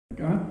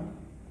Go ahead.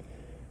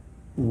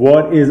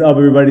 What is up,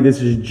 everybody?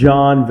 This is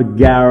John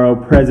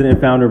Vigaro, president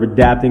and founder of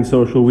Adapting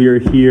Social. We are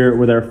here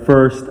with our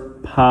first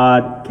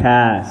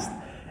podcast.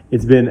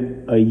 It's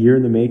been a year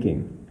in the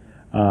making.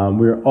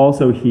 We're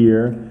also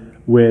here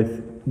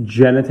with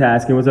Jenna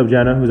Taskin. What's up,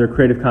 Jenna? Who's our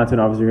creative content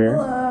officer here.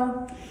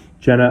 Hello.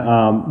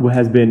 Jenna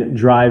has been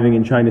driving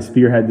and trying to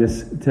spearhead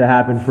this to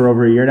happen for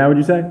over a year now, would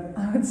you say?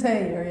 I would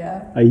say a year,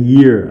 yeah. A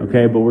year,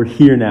 okay? But we're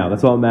here now.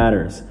 That's all that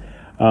matters.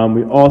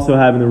 We also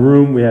have in the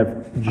room, we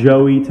have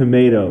Joey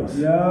Tomatoes.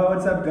 Yo,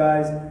 what's up,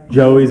 guys?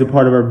 Joey's a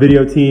part of our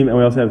video team, and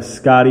we also have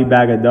Scotty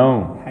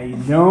Bagadone. How you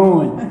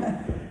doing?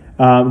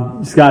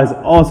 Scott is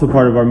also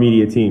part of our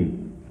media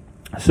team.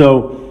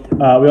 So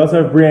we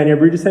also have Brianne here.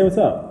 Bri, just say what's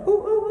up. Ooh, ooh,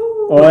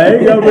 ooh. Oh,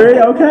 there you go, Bri.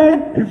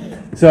 Okay.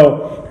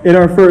 So in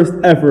our first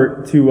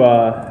effort to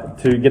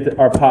get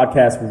our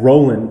podcast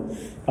rolling,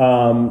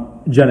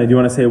 Jenna, do you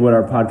want to say what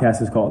our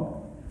podcast is called?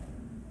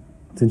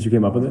 Since you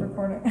came up with it.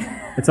 Recording.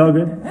 It's all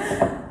good.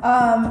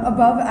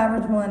 Above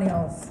average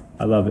millennials.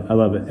 I love it. I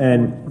love it.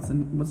 And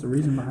What's the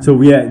reason behind so,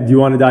 yeah, do you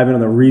want to dive in on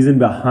the reason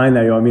behind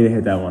that? You want me to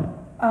hit that one?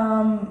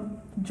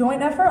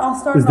 Joint effort. I'll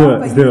start Let's it do off, it,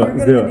 but let's do you're it, good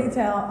let's at do the it.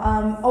 detail.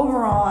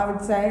 Overall, I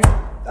would say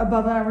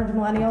above average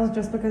millennials,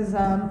 just because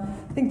I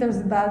think there's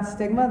a bad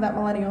stigma that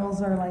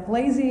millennials are like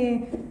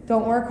lazy,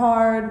 don't work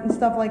hard, and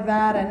stuff like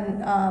that.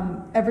 And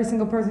every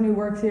single person who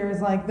works here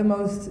is like the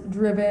most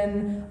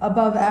driven,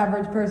 above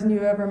average person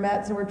you've ever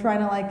met. So we're trying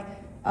to like.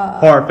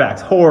 Hard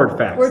facts.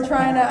 We're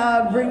trying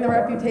to bring the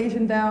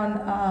reputation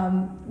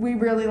down. We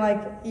really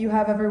you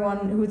have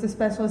everyone who's a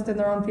specialist in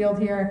their own field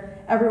here.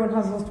 Everyone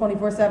hustles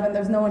 24/7.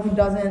 There's no one who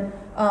doesn't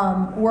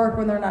work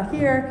when they're not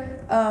here.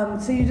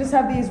 So you just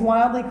have these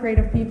wildly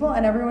creative people,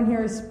 and everyone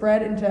here is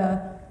spread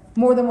into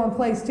more than one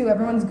place too.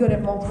 Everyone's good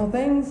at multiple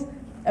things.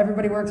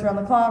 Everybody works around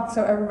the clock,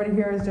 so everybody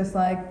here is just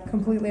like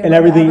completely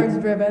average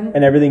driven.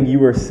 And everything you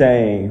were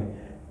saying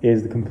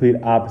is the complete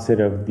opposite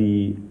of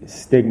the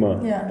stigma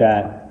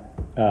that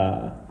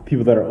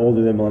people that are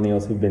older than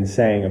millennials have been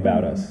saying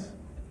about us.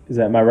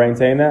 Am I right in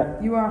saying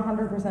that? You are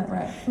 100%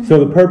 right.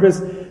 So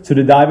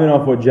to dive in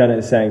off what Jenna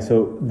is saying,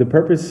 so the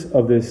purpose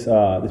of this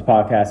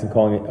podcast and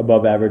calling it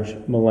Above Average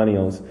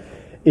Millennials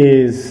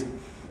is,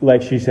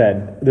 like she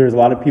said, there's a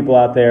lot of people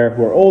out there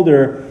who are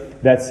older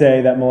that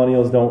say that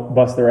millennials don't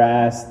bust their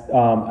ass.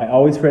 I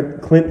always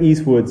read Clint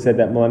Eastwood said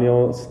that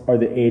millennials are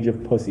the age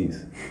of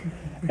pussies.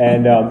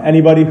 And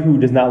anybody who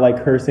does not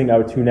like cursing, I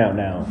would tune out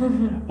now,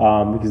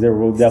 because there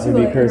will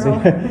definitely be cursing.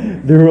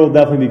 There will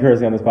definitely be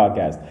cursing on this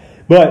podcast.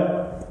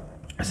 But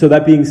so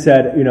that being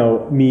said,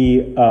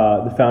 me,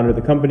 the founder of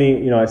the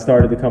company, I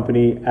started the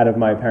company out of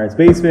my parents'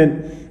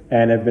 basement,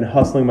 and I've been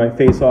hustling my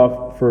face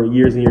off for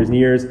years and years and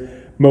years.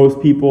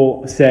 Most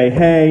people say,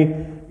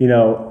 hey,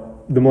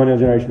 the millennial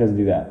generation doesn't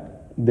do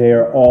that. They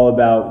are all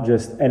about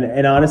just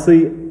and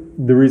honestly,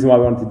 the reason why I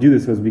wanted to do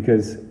this was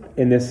because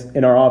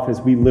in our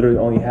office, we literally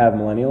only have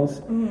millennials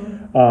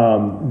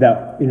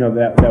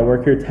that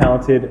work here,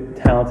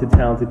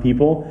 talented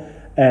people,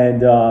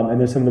 and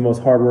they're some of the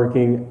most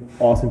hardworking,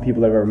 awesome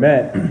people I've ever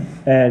met,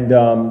 and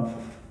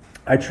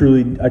I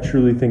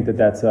truly think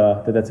that's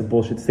a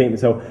bullshit statement.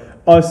 So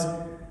us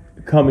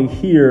coming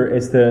here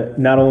is to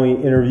not only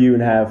interview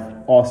and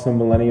have awesome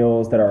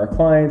millennials that are our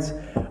clients,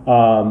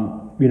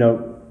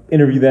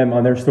 interview them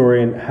on their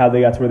story and how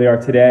they got to where they are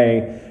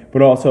today,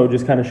 but also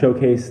just kind of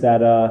showcase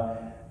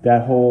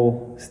that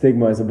whole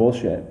stigma is a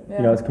bullshit.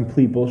 Yeah. It's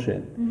complete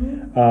bullshit.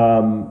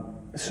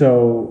 Mm-hmm.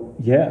 So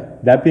yeah,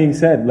 that being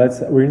said, what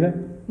were you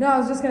saying? No, I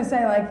was just going to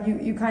say,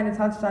 you kind of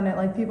touched on it.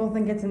 Like, people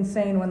think it's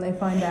insane when they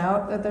find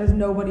out that there's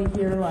nobody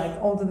here,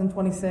 older than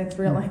 26,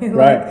 really.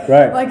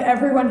 Right. Like,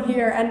 everyone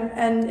here,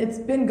 and it's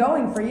been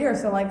going for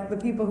years. So, the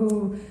people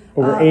who...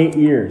 Over 8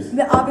 years.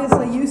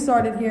 Obviously, you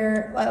started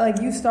here,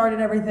 you started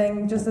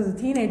everything just as a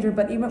teenager,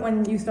 but even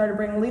when you started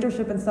bringing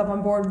leadership and stuff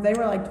on board, they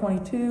were,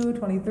 22,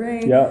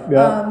 23.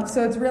 Yeah.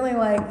 So it's really,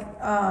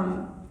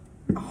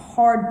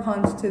 hard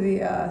punch to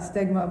the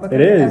stigma, because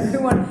it is.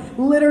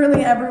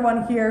 Literally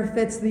everyone here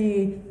fits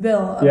the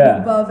bill of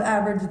above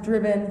average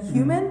driven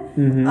human.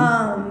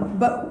 Mm-hmm.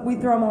 But we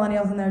throw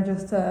millennials in there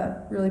just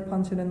to really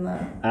punch it in the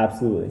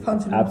absolutely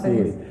in the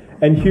face.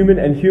 And human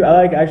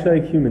I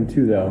like human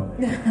too, though,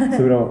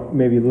 so we don't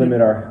maybe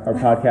limit our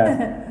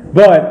podcast.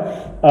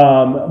 But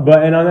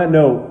and on that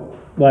note,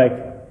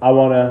 I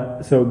want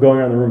to, so going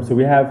around the room, so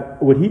we have,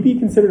 would he be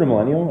considered a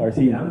millennial, or is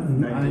he? I'm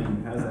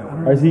 19. How's that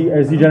work? Or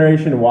is he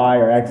Generation Y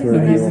or X? So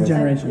or he's the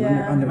generation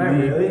under Am I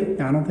me. really?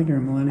 Yeah, I don't think you're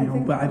a millennial,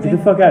 but I Get think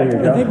the fuck out of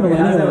here, Joe. I think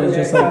millennial is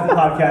just the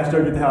podcast.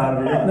 Don't get the hell out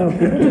of here. no.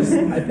 People just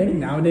I think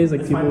nowadays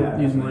people find that.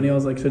 use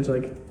millennials such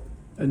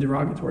a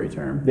derogatory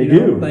term. They you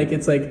know? do.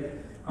 It's like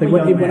I'm a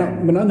young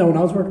man. when I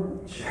was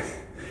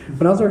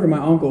working with my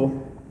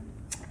uncle,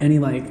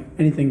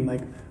 anything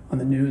on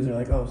the news, they're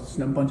like, oh,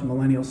 a bunch of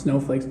millennial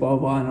snowflakes, blah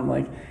blah, and I'm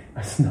like,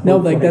 no,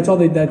 that's all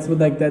they. That's what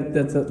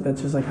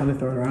that's just how they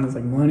throw it around. It's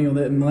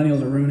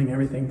millennials are ruining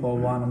everything, blah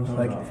blah. And I'm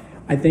just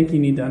I think you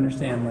need to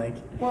understand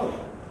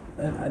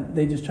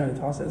they just try to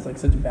toss it as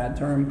such a bad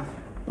term.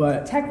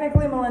 But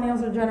technically,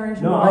 millennials are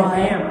Generation No, Y. I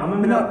am. I'm a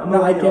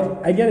millennial.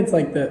 I get it's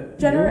like the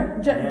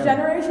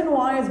Generation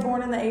Y is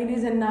born in the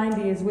 80s and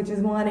 90s, which is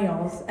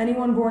millennials.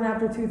 Anyone born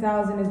after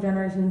 2000 is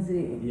Generation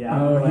Z. Yeah.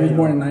 Oh, he was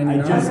born in 99.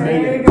 I just Okay,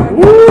 made there it. you go.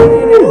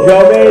 Woo!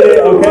 Joe made it.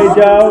 Okay,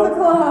 Welcome Joe. to the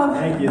club.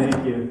 Thank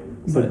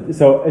you.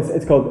 So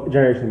it's called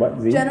Generation what?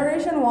 Z?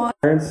 Generation Y.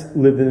 Our parents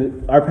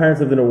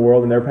lived in a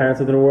world, and their parents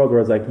lived in a world where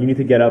it's like, you need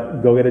to get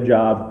up, go get a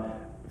job,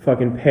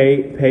 fucking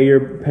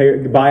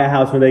buy a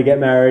house when they get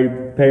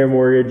married, pay your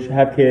mortgage,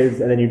 have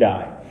kids, and then you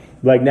die.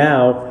 Like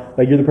now,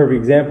 like you're the perfect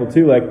example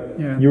too. Like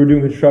you were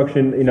doing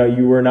construction,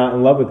 you were not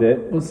in love with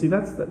it. Well, see,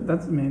 that's the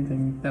main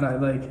thing that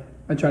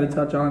I try to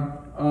touch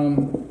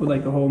on with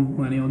like the whole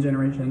millennial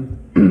generation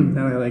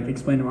that I like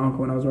explained to my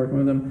uncle when I was working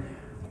with him.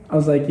 I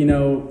was like,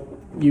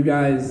 you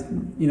guys,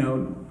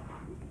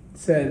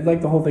 said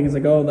like the whole thing is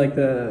like, oh, like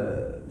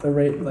the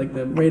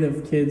rate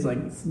of kids like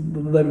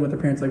living with their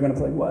parents like went up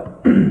to like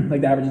what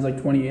like the average is like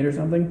 28 or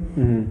something.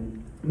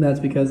 And that's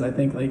because I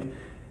think like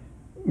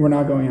we're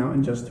not going out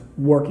and just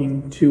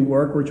working to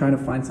work. We're trying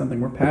to find something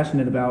we're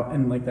passionate about,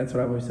 and like that's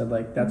what I've always said.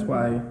 Like that's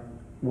why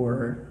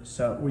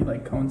we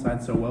like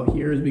coincide so well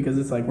here, is because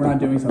it's like we're not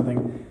doing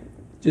something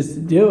just to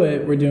do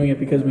it. We're doing it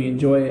because we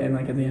enjoy it, and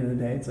like at the end of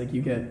the day, it's like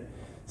you get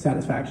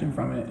satisfaction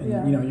from it,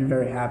 and you're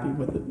very happy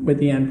with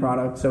the end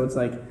product. So it's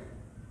like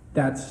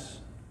that's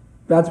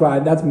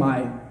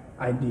my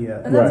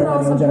idea. And that's an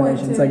awesome generation. point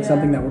too, it's like yeah.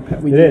 something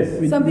that we It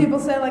is. Some people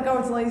say like, oh,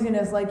 it's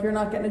laziness, like you're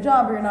not getting a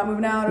job or you're not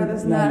moving out or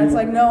this and that. It's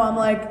like, no, I'm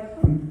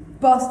like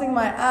busting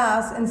my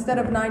ass instead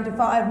of 9 to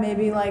 5,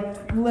 maybe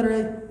like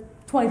literally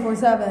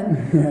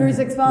 24/7,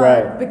 365,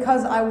 Right.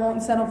 because I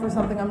won't settle for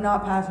something I'm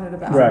not passionate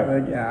about. Right.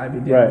 Like, I'd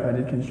be damned if I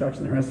did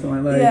construction the rest of my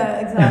life. Yeah,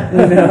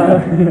 exactly. I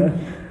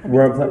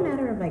think it's a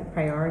matter of like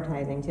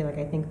prioritizing too. Like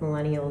I think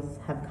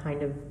millennials have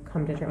kind of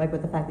come to terms like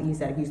with the fact that you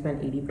said you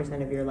spend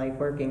 80% of your life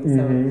working,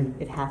 so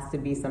it has to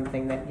be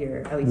something that you're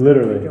at least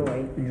Literally.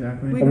 enjoy.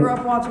 Exactly. We grew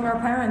up watching our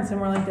parents and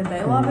we're like, did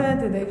they love it?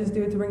 Did they just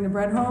do it to bring the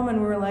bread home?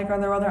 And we were like, are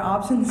there other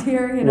options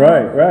here?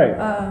 Right.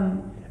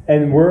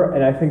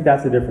 And I think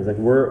that's the difference. Like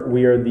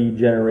we are the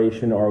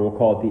generation, or we'll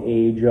call it the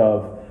age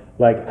of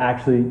like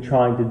actually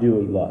trying to do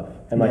what you love,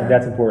 and like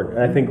that's important.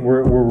 And I think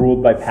we're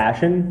ruled by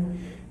passion.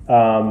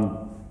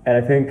 And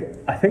I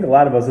think a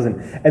lot of us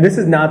isn't. And this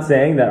is not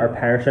saying that our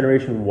parents'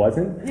 generation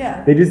wasn't.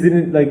 Yeah. They just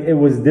didn't, like, it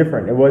was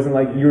different. It wasn't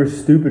like you were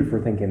stupid for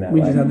thinking that We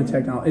way. just have the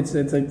technology. It's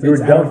like You it's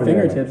were at dumb our for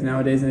fingertips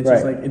nowadays, and it's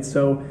just like it's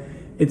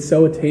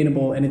so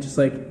attainable, and it's just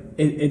like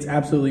it's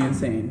absolutely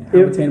insane how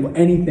attainable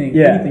anything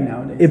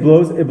nowadays. It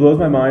blows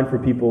my mind for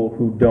people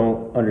who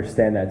don't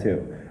understand that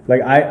too.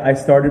 Like I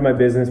started my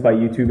business by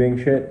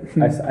YouTubing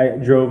shit. I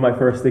drove my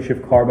first stick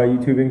shift car by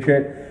YouTubing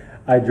shit.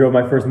 I drove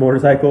my first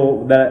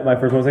motorcycle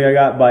I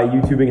got by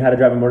YouTubing how to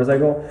drive a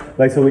motorcycle.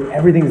 Like, so like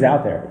everything's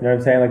out there. You know what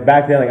I'm saying? Like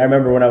back then, like I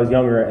remember when I was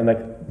younger and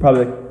like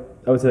probably like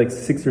I would say like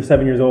 6 or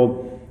 7 years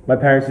old, my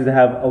parents used to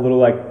have a little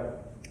like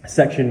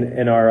section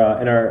in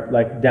our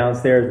like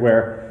downstairs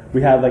where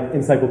we had like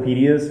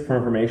encyclopedias for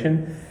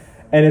information.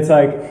 And it's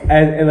like,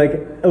 and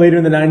like later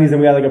in the 90s, then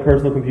we had like a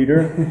personal computer.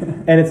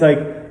 And it's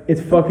like, it's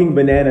fucking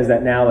bananas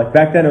that now, like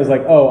back then it was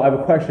like, oh, I have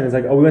a question. It's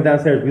like, oh, we went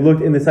downstairs, we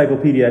looked in the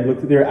encyclopedia, I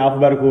looked at their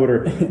alphabetical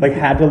order, like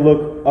had to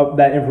look up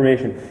that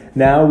information.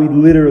 Now we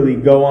literally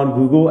go on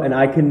Google and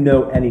I can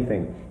know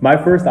anything. My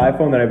first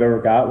iPhone that I've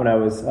ever got when I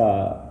was,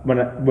 I think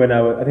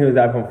it was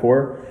the iPhone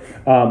 4.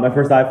 My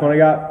first iPhone I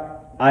got,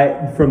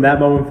 from that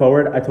moment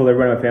forward, I told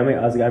everybody in my family,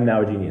 I was like, I'm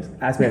now a genius.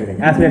 Ask me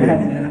anything.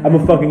 I'm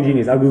a fucking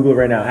genius. I'll Google it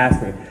right now.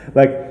 Ask me.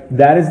 Like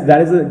that is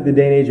the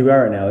day and age we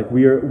are right now. Like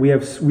we are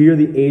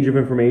the age of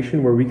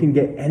information where we can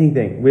get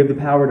anything. We have the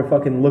power to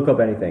fucking look up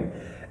anything,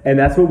 and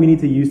that's what we need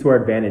to use to our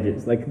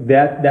advantages. Like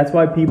that's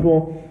why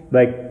people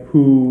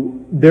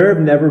there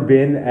have never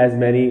been as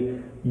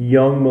many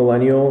young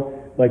millennial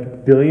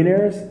like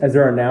billionaires as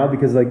there are now,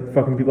 because like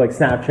fucking people like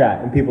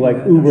Snapchat and people like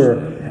Uber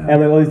and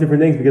like all these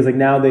different things, because like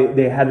now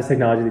they have this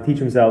technology, they teach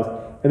themselves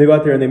and they go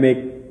out there and they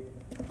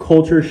make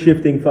culture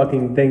shifting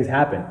fucking things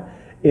happen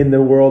in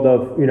the world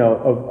of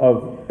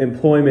of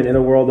employment, in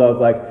the world of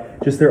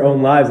like just their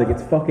own lives. Like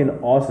it's fucking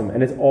awesome,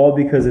 and it's all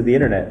because of the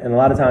internet. And a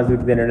lot of times we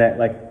look at the internet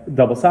like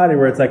double-sided,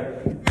 where it's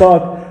like,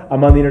 fuck,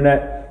 I'm on the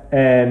internet,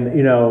 and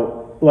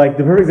like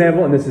the perfect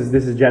example, and this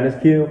is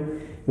Jenna's cue.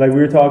 Like we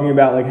were talking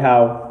about like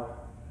how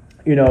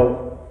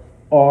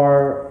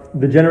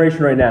the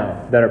generation right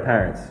now that are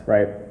parents,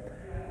 right?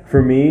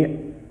 For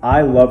me,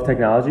 I love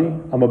technology.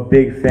 I'm a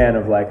big fan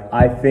of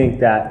I think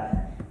that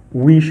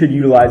we should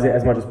utilize it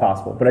as much as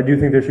possible, but I do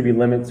think there should be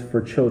limits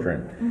for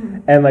children. Mm-hmm.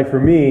 And for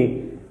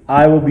me,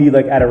 I will be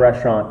at a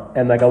restaurant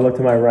and I'll look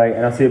to my right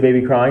and I'll see a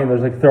baby crying and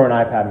there's throw an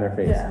iPad in their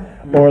face. Yeah.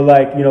 Or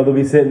they'll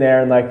be sitting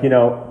there and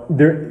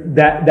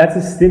that's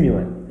a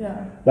stimulant.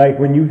 Yeah.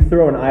 When you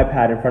throw an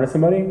iPad in front of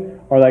somebody,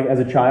 or as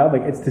a child,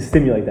 it's to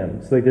stimulate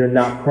them. So they're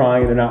not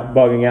crying, they're not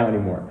bugging out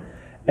anymore.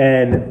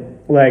 And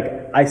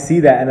I see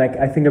that, and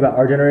I think about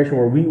our generation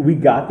where we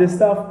got this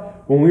stuff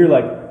when we were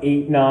like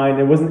 8, 9,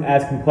 it wasn't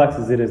as complex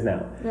as it is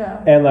now.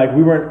 Yeah. And like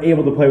we weren't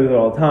able to play with it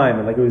all the time,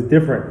 and like it was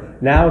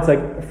different. Now it's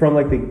like from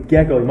like the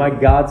get-go, like my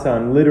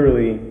godson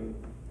literally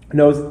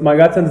knows. My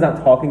godson's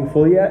not talking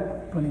fully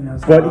yet, But he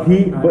knows. but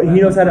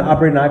he knows how to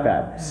operate an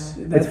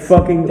iPad. It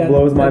fucking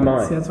blows my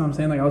mind. See, that's what I'm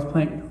saying. Like I was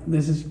playing.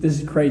 This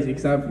is crazy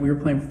because we were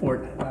playing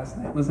Fortnite last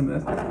night. Listen to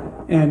this,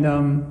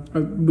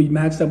 and we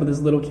matched up with this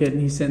little kid,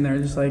 and he's sitting there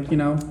just like, you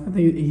know. I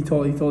think he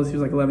told us he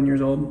was like 11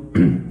 years old,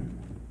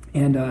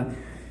 and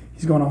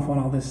he's going off on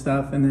all this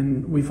stuff. And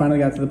then we finally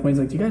got to the point. He's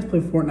like, "Do you guys play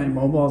Fortnite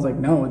mobile?" I was like,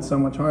 "No, it's so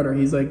much harder."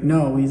 He's like,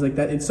 "No," he's like,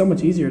 "That it's so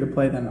much easier to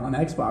play than on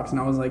Xbox." And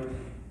I was like.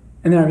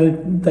 And then I really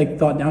like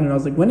thought down and I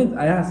was like,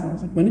 I asked him, I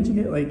was like, when did you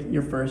get like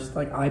your first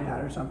like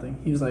iPad or something?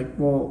 He was like,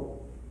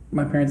 well,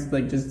 my parents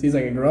like he's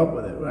like, I grew up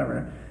with it,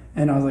 whatever.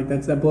 And I was like,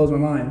 that blows my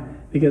mind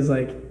because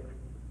like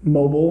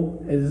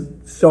mobile is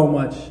so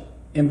much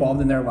involved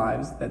in their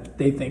lives that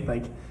they think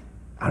like,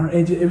 I don't.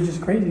 It was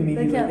just crazy to me.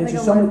 They can't think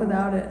of so life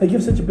without it. Like you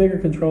have such a bigger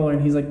controller,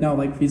 and he's like, no,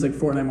 like he's like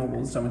Fortnite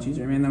mobile is so much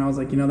easier. I mean, and then I was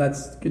like, you know,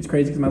 it's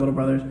crazy because my little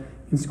brothers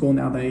in school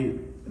now they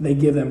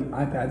give them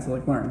iPads to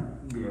like learn.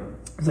 Yeah.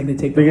 It's like they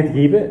take. They get to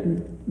keep it?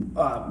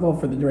 Well,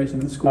 for the duration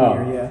of the school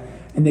year, yeah.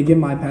 And they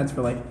give them iPads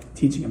for like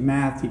teaching them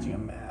math, teaching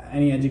them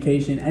any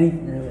education,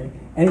 anything really.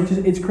 And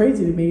it's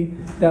crazy to me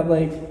that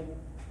like,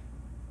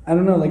 I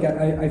don't know, like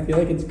I feel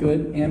like it's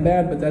good and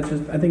bad, but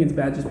I think it's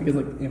bad just because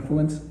like the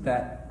influence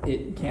that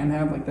it can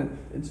have, like that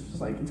it's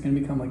just like it's gonna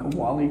become like a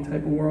WALL-E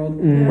type of world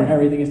where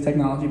everything is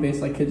technology based.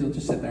 Like kids will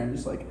just sit there and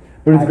just like.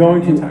 But it's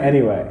going to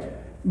anyway.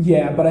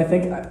 Yeah, but I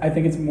think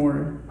it's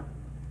more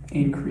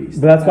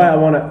increased. But that's why I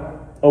want to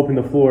open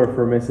the floor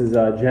for Mrs.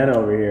 Jenna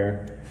over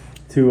here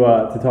to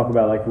talk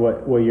about like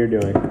what you're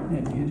doing. Yeah,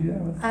 do you do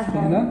that with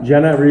Jenna?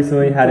 Jenna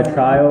recently had a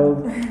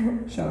child.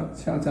 Shout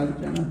out to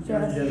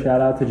Jenna.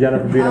 Shout out to Jenna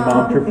for being an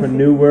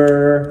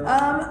entrepreneur.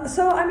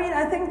 So I mean,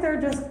 I think there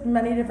are just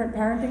many different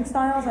parenting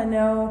styles. I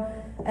know,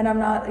 and I'm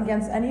not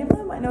against any of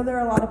them. I know there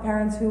are a lot of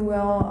parents who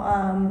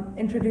will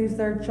introduce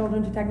their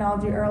children to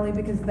technology early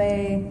because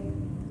they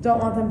don't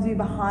want them to be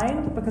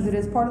behind because it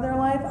is part of their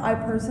life. I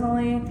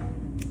personally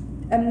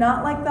am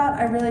not like that.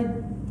 I really,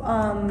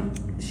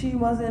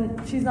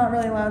 she's not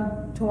really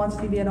allowed to watch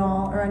TV at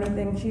all or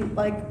anything. She,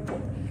 like,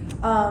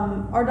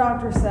 our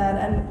doctor said,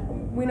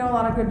 and we know a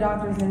lot of good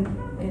doctors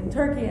in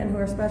Turkey and who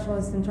are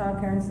specialists in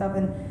childcare and stuff,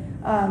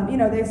 and, you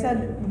know, they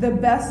said the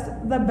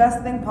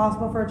best thing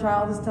possible for a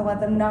child is to let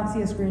them not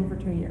see a screen for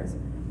 2 years.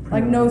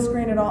 Like, no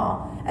screen at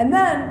all. And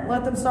then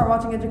let them start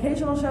watching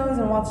educational shows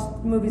and watch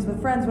movies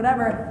with friends,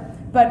 whatever.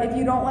 But if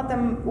you don't let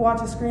them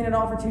watch a screen at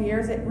all for 2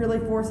 years, it really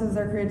forces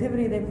their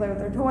creativity. They play with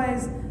their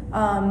toys.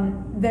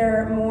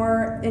 They're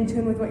more in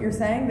tune with what you're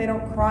saying. They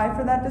don't cry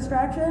for that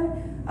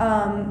distraction.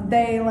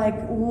 They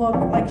look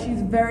like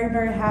she's very,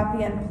 very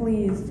happy and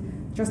pleased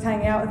just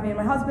hanging out with me and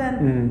my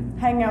husband,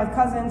 hanging out with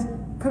cousins.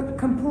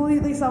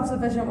 Completely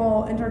self-sufficient,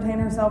 will entertain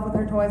herself with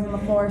her toys on the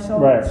floor.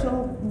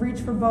 She'll reach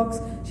for books.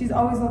 She's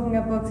always looking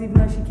at books even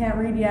though she can't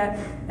read yet,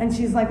 and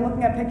she's like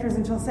looking at pictures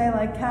and she'll say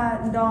like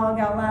cat and dog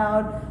out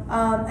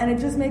loud, and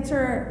it just makes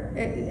her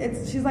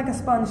she's like a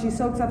sponge. She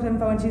soaks up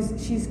info and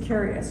she's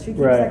curious. She keeps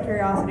that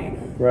curiosity.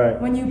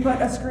 When you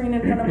put a screen in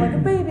front of like a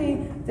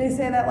baby, they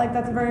say that like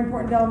that's a very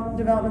important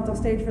developmental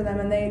stage for them,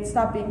 and they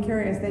stop being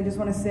curious. They just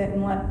want to sit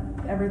and let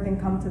everything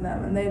come to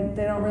them, and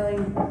they don't really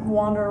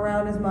wander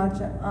around as much.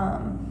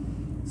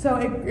 So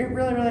it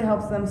really, really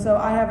helps them. So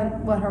I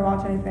haven't let her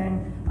watch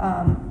anything.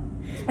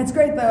 It's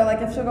great though,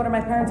 like if she'll go to my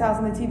parents' house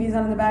and the TV's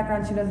on in the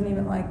background, she doesn't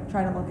even like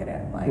try to look at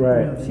it. Like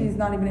she's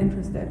not even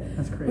interested.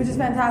 That's crazy. Which is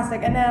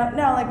fantastic. And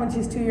now like when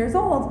she's 2 years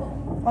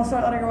old, I'll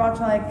start letting her watch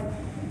like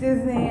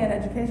Disney and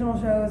educational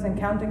shows and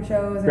counting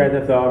shows. Grand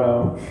Theft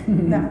Auto.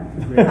 No.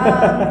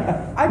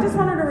 I just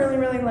want her to really,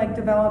 really like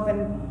develop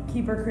and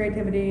keep her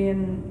creativity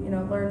and, you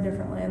know, learn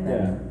differently, and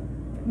then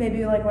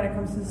maybe like when it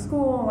comes to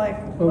school, like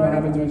what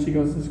happens when she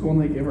goes to school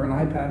and they give her an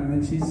iPad and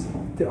then she's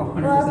 100% well,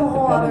 that's a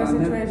whole other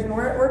situation.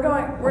 We're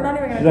not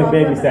even going to talk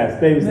baby steps.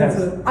 Baby steps.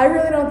 I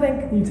really don't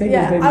think.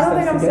 I don't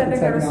think I'm sending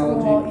her to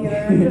school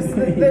either. Just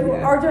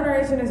our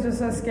generation is just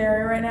so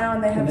scary right now,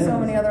 and they have so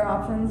many other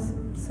options.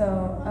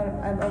 So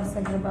I was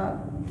thinking about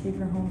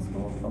keeping her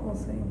homeschooled, but we'll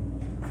see.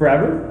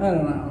 Forever? I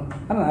don't know.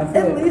 I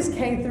feel at least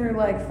K through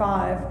like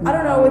 5. I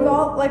don't know, with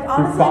all like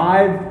honestly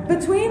 5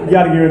 between you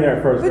gotta get in there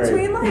at first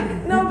between grade.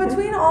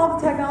 Between all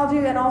the technology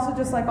and also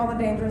just like all the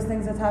dangerous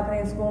things that's happening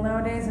in school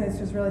nowadays, and it's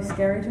just really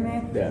scary to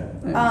me.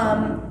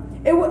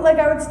 It would like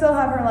I would still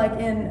have her like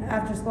in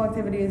after school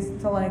activities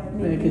to like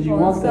meet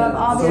people and stuff.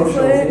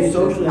 Obviously,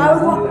 socially I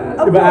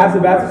would. But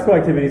after school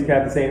activities can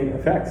have the same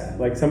effects.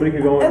 Like somebody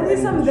could go and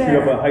shoot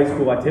up a high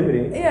school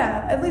activity.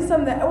 Yeah, at least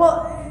some there.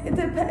 Well,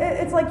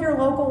 it's like your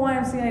local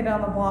YMCA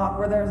down the block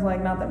where there's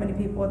like not that many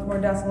people. It's more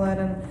desolate,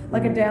 and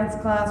like a dance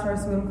class or a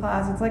swim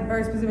class. It's like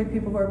very specific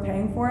people who are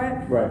paying for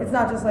it. Right. It's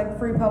not just like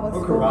free public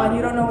school and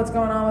you don't know what's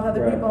going on with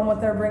other people and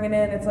what they're bringing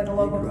in. It's like a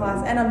local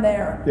class, and I'm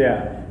there.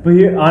 Yeah, but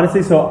here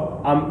honestly, so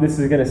this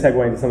is going to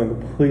segue into something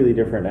completely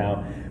different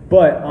now.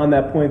 But on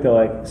that point though,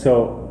 like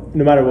so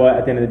no matter what,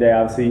 at the end of the day,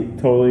 obviously,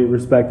 totally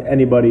respect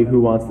anybody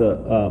who wants to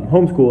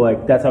homeschool.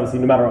 Like, that's obviously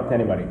no matter what to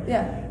anybody.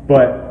 Yeah.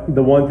 But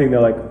the one thing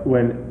that, like,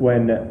 when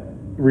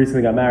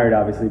recently got married,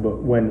 obviously, but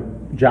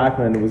when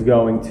Jacqueline was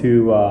going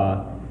to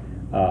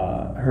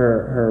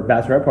her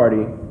bachelorette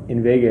party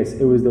in Vegas,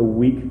 it was the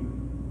week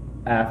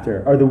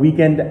after, or the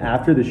weekend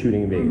after the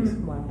shooting in Vegas.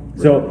 Mm-hmm. Wow.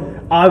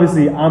 So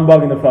obviously I'm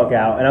bugging the fuck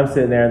out, and I'm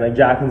sitting there, and like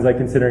Jacqueline's like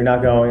considering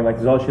not going, and like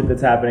there's all this shit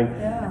that's happening,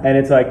 and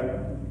it's like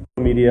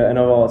media and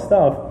all that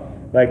stuff.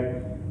 Like,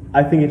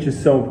 I think it's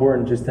just so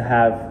important just to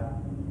have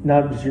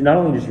not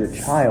only just your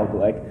child, but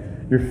like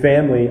your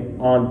family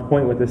on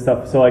point with this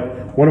stuff. So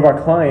like one of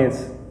our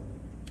clients,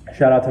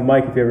 shout out to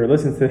Mike if he ever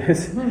listens to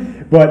this,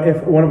 but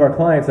if one of our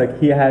clients, like,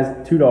 he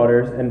has 2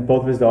 daughters, and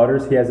both of his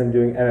daughters, he has them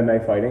doing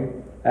MMA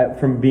fighting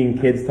from being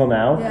kids till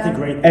now. Yeah. That's a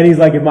great. And he's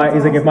like, if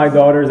my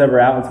daughter's ever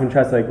out and someone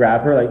tries to like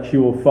grab her, like, she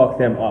will fuck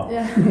them up.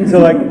 Yeah. So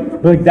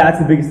like that's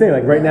the biggest thing.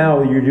 Like right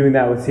now you're doing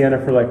that with Sienna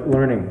for like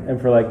learning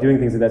and for like doing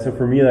things like that. So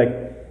for me,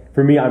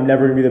 I'm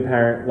never gonna be the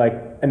parent, like,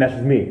 and that's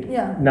just me.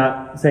 Yeah.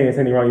 Not saying it's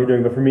anything wrong you're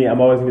doing, but for me, I'm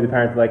always gonna be the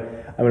parent that, like,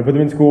 I'm gonna put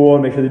them in school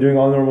and make sure they're doing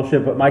all the normal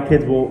shit, but my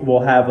kids will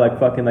have like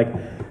fucking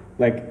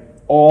like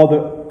all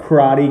the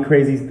karate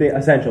crazy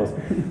essentials.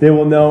 They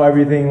will know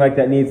everything like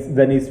that needs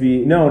to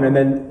be known. And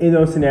then in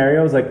those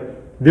scenarios, like,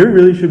 there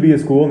really should be a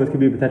school, and this could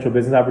be a potential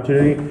business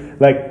opportunity.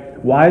 Like,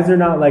 why is there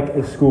not like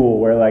a school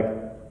where like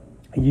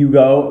you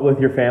go with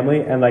your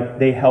family and like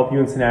they help you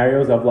in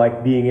scenarios of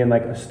like being in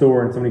like a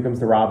store and somebody comes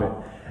to rob it,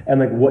 and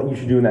like what you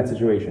should do in that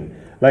situation.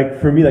 Like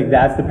for me, like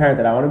that's the parent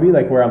that I want to be,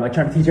 like, where I'm like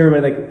trying to teach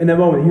everybody, like, in that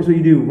moment, here's what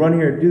you do, run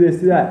here, do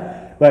this, do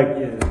that.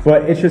 Like,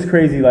 but it's just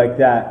crazy like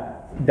that.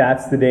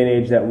 That's the day and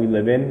age that we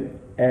live in,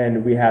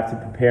 and we have to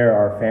prepare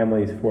our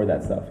families for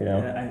that stuff, you know?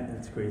 Yeah,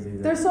 that's crazy.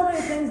 There's so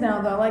many things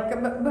now, though, like,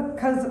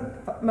 because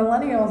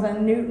millennials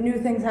and new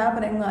things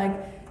happening,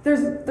 like,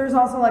 there's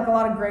also, like, a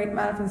lot of great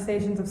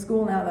manifestations of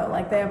school now, though.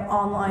 Like, they have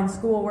online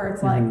school where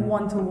it's, like,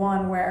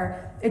 one-to-one,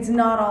 where it's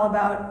not all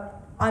about,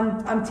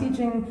 I'm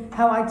teaching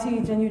how I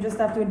teach, and you just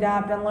have to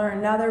adapt and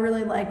learn. Now they're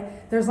really,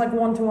 like, there's, like,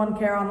 one-to-one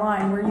care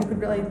online where you could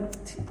really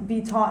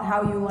be taught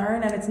how you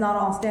learn, and it's not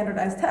all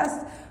standardized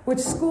tests, which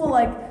school,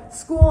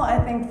 I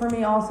think, for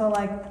me, also,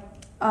 like,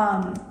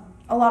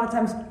 a lot of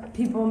times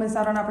people miss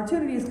out on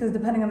opportunities because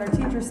depending on their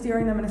teacher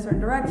steering them in a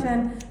certain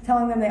direction,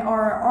 telling them they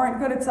are or aren't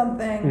good at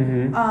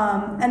something,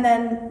 and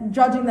then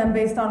judging them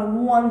based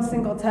on one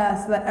single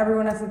test that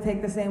everyone has to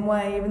take the same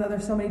way, even though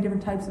there's so many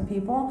different types of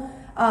people.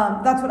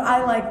 That's what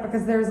I like,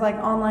 because there's like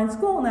online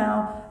school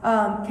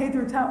now, K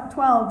through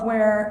 12,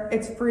 where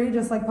it's free,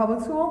 just like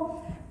public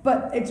school.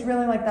 But it's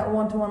really like that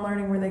one-to-one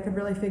learning where they could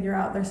really figure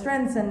out their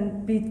strengths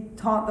and be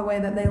taught the way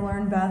that they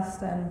learn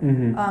best,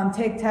 and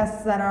take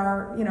tests that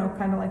are, you know,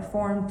 kind of like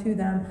formed to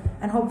them,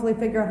 and hopefully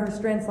figure out her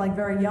strengths like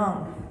very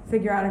young.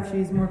 Figure out if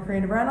she's more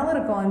creative or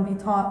analytical, and be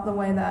taught the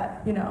way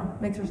that, you know,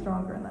 makes her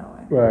stronger in that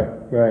way.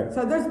 Right.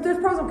 So there's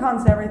pros and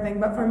cons to everything,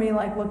 but for me,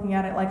 like, looking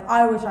at it, like,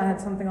 I wish I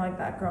had something like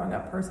that growing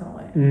up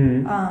personally.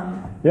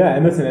 Yeah,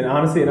 and listen, and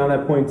honestly, and on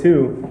that point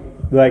too,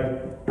 like,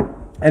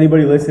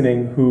 anybody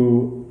listening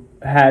who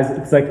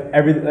it's like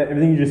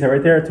everything you just said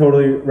right there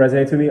totally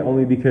resonates with me,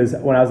 only because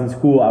when I was in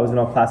school, I was in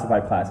all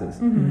classified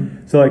classes.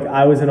 So like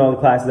I was in all the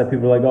classes that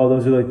people are like, oh,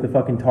 those are like the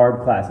fucking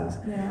TARD classes.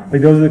 Yeah.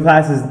 Like those are the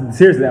classes,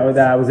 seriously,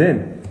 that I was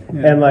in.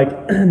 Yeah. And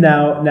like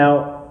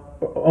now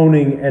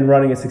owning and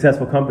running a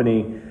successful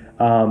company,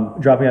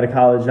 dropping out of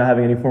college, not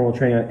having any formal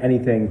training on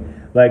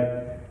anything, like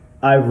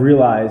I've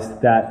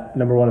realized that,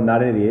 number one, I'm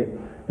not an idiot.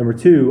 Number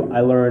two,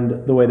 I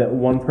learned the way that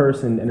one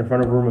person in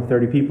front of a room of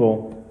 30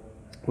 people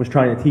was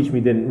trying to teach me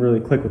didn't really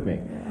click with me.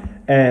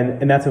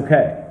 And that's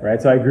okay, right?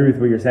 So I agree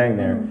with what you're saying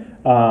there.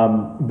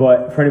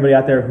 But for anybody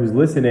out there who's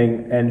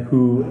listening and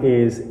who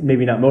is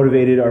maybe not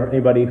motivated, or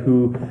anybody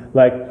who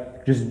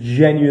like just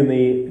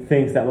genuinely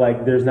thinks that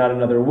like there's not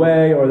another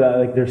way, or that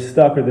like they're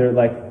stuck, or they're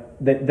like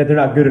that they're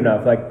not good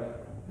enough, like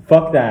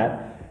fuck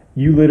that.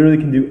 You literally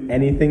can do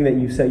anything that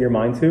you set your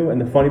mind to.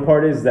 And the funny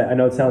part is that I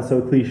know it sounds so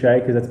cliche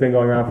because that's been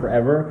going around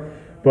forever,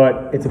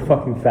 but it's a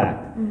fucking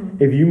fact.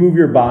 If you move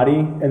your body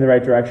in the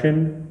right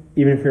direction,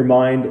 even if your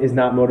mind is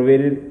not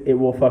motivated, it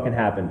will fucking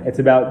happen. It's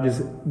about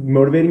just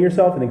motivating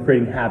yourself and then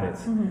creating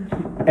habits.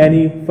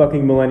 Any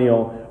fucking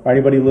millennial or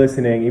anybody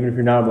listening, even if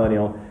you're not a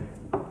millennial,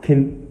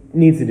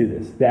 needs to do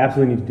this. They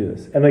absolutely need to do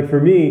this. And like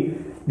for me,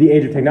 the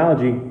age of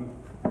technology,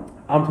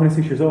 I'm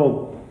 26 years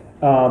old,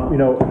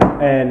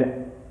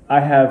 and I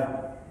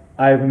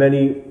have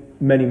many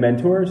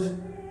mentors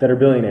that are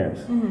billionaires.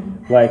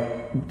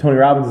 Like Tony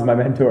Robbins is my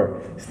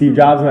mentor. Steve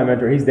Jobs is my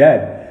mentor. He's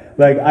dead.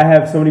 Like I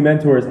have so many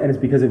mentors, and it's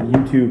because of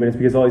YouTube, and it's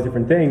because of all these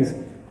different things.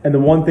 And the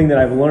one thing that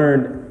I've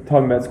learned,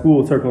 talking about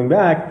school, circling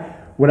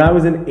back, when I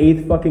was in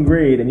 8th fucking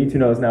grade, and you two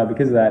know this now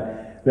because of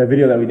that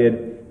video that we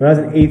did, when I was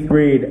in 8th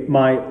grade,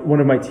 one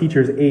of my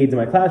teacher's aides in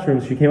my classroom,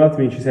 she came up to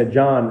me and she said,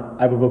 "John,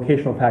 I have a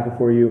vocational packet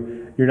for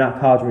you. You're not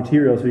college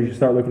material, so you should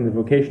start looking at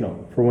the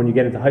vocational for when you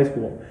get into high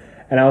school."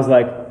 And I was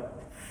like,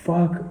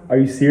 fuck, are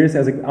you serious? I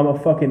was like, I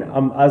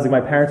was like,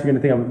 my parents are going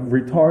to think I'm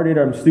retarded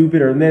or I'm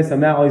stupid or this, I'm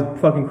that, all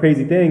these fucking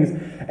crazy things.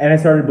 And I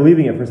started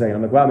believing it for a second.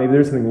 I'm like, wow, maybe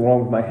there's something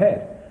wrong with my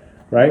head,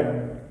 right?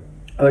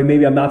 Like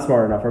maybe I'm not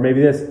smart enough or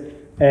maybe this.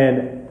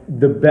 And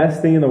the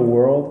best thing in the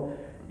world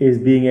is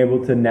being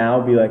able to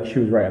now be like, she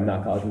was right, I'm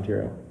not college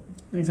material.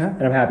 Exactly.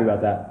 And I'm happy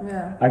about that.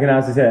 Yeah. I can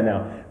honestly say that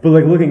now. But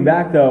like looking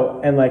back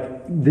though, and like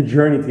the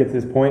journey to get to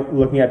this point,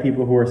 looking at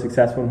people who are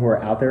successful and who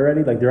are out there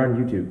already, like they're on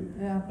YouTube.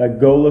 Yeah. Like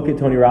go look at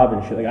Tony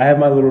Robbins shit. Like I have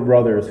my little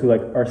brothers who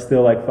like are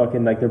still like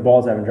fucking like their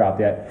balls haven't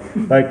dropped yet.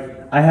 Like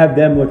I have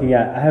them looking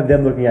at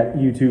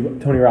YouTube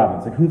Tony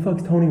Robbins. Like who the fuck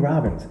is Tony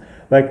Robbins?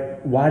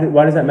 Like why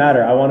does that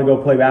matter? I want to go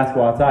play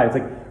basketball outside. It's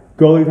like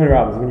go look at Tony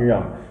Robbins when you're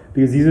young.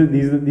 Because these are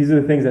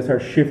the things that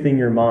start shifting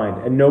your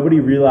mind. And nobody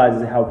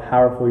realizes how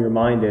powerful your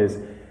mind is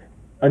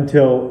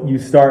until you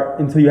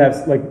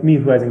have, like me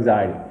who has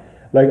anxiety.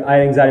 Like I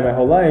had anxiety my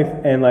whole life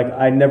and like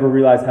I never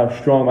realized how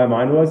strong my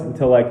mind was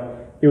until like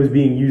it was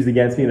being used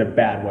against me in a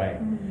bad way.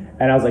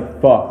 And I was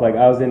like, fuck, like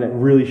I was in a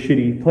really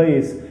shitty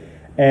place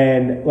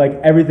and like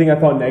everything I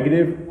thought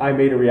negative, I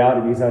made a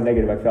reality because of how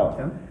negative I felt.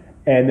 Yeah.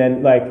 And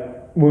then like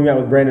when we met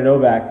with Brandon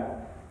Novak,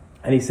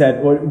 and he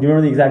said, do you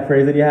remember the exact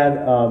phrase that he had?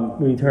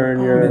 When you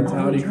turn your...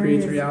 Mentality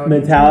creates reality.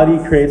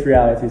 Mentality creates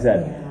reality, that's what he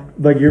said. Yeah.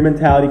 Like, your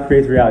mentality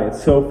creates reality.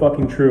 It's so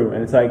fucking true.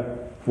 And it's like,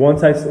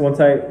 once I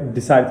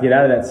decided to get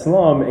out of that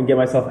slum and get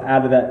myself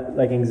out of that,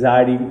 like,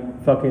 anxiety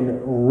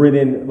fucking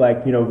ridden,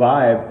 like, you know,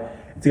 vibe,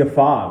 it's like a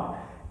fog.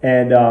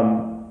 And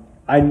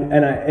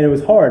it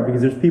was hard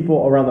because there's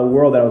people around the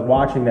world that I was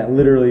watching that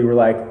literally were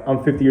like,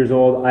 I'm 50 years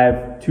old, I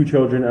have 2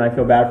 children, and I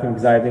feel bad for them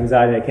because I have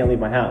anxiety, I can't leave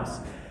my house.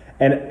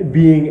 And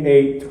being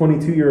a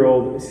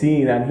 22-year-old,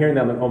 seeing that and hearing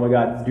that, I'm like, oh my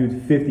God, this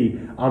dude's 50.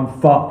 I'm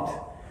fucked.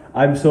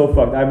 I'm so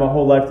fucked. I have my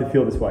whole life to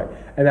feel this way.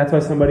 And that's why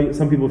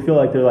some people feel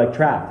like they're like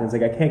trapped. And it's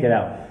like, I can't get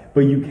out.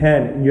 But you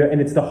can. And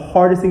it's the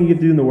hardest thing you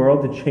can do in the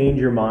world to change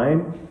your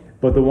mind.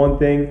 But the one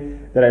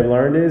thing that I've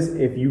learned is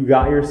if you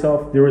got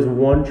yourself, there was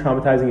one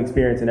traumatizing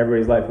experience in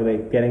everybody's life where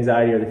they get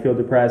anxiety or they feel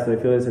depressed or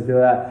they feel this or feel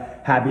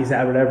that, happy,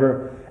 sad,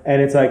 whatever. And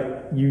it's like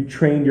you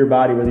trained your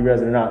body, whether you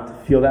realize it or not, to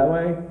feel that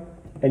way.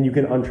 And you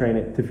can untrain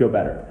it to feel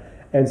better.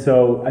 And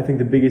so I think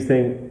the biggest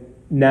thing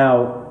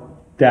now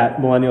that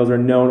millennials are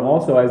known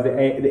also as the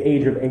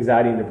age of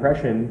anxiety and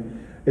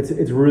depression, it's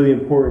really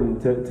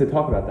important to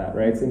talk about that,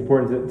 right? It's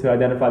important to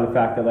identify the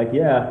fact that, like,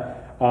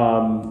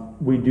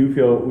 we do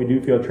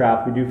feel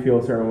trapped, we do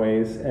feel certain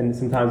ways, and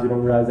sometimes we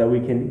don't realize that we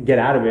can get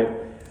out of it.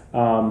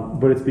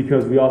 But it's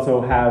because we also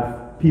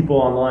have people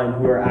online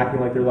who are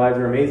acting like their lives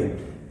are amazing.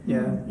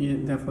 Yeah,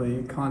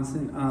 definitely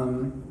constant.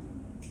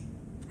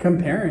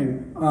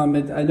 Comparing,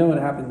 I know it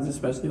happens,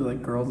 especially with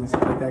like girls and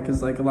stuff like that,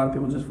 because like a lot of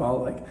people just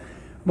follow like a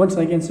bunch of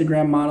like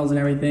Instagram models and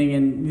everything,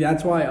 and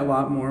that's why a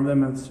lot more of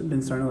them have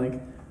been starting to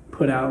like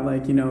put out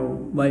like, you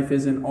know, life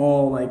isn't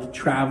all like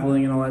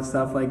traveling and all that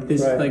stuff. Like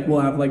this, right. Like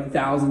we'll have like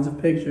thousands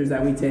of pictures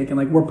that we take, and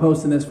like we're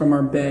posting this from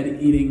our bed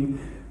eating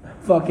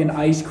fucking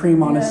ice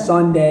cream on a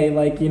Sunday.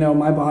 Like, you know,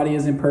 my body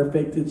isn't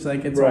perfect. It's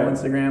like it's right. on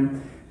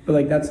Instagram. But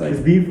like that's like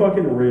just be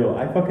fucking real.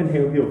 I fucking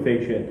hate when people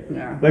fake shit.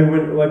 Yeah. Like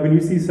when you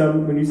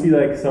see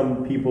like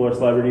some people or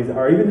celebrities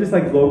or even just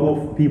like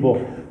local people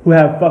who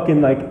have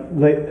fucking like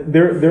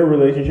their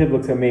relationship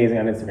looks amazing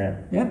on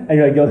Instagram. Yeah. And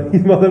you're like, yo,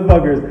 these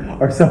motherfuckers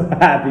are so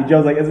happy.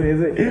 Joe's like, it's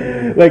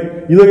amazing.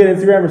 Like you look at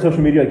Instagram or social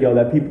media, like, yo,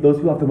 those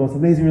people have the most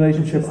amazing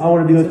relationship. I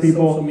want to be those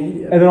people.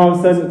 And then all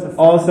of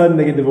a sudden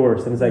they get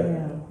divorced, and it's like.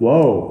 Yeah.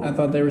 Whoa! I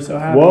thought they were so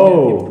happy.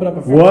 Whoa! People put up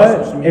a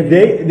what? If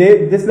they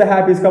this is the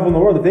happiest couple in the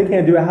world. If they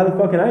can't do it, how the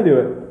fuck can I do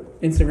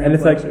it? Instagram and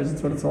it's flexers, like,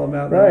 it's what it's all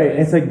about. Right?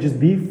 It's like just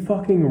be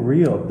fucking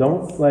real.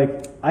 Don't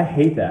like. I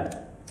hate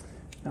that.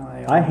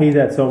 No, I hate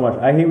that so much.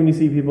 I hate when you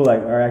see people like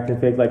are acting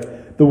fake.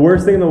 Like the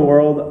worst thing in the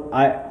world.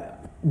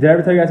 Did I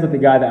ever tell you guys about the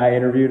guy that I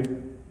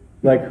interviewed?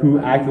 Like who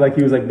acted like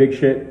he was like big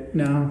shit?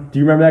 No. Do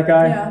you remember that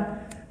guy? Yeah.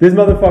 This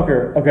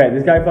motherfucker. Okay,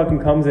 this guy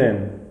fucking comes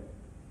in,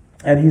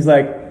 and he's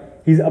like.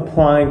 He's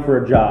applying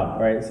for a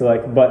job, right? So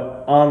like,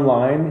 but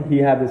online, he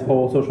had this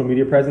whole social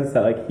media presence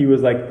that like he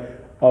was like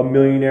a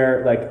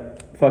millionaire,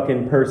 like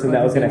fucking person like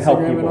that was going to help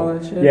people. And all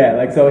that shit? Yeah,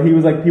 like so he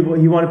was like he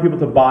wanted people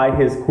to buy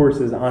his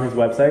courses on his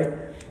website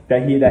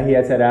that he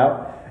had set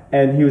out,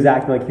 and he was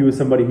acting like he was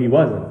somebody he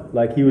wasn't.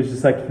 Like he was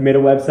just like he made a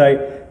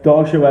website,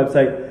 dog shit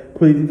website,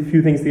 put a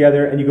few things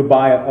together, and you could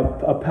buy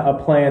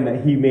a plan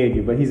that he made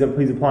you. But he's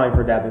applying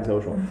for Adapting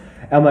Social.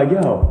 And I'm like,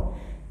 yo.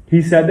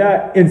 He said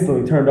that,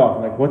 instantly turned off.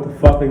 I'm like, what the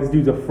fuck? Like, this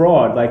dude's a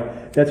fraud.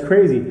 Like, that's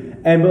crazy.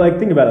 But, like,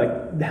 think about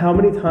it. Like, how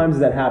many times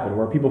does that happen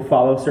where people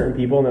follow certain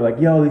people and they're like,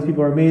 yo, these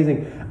people are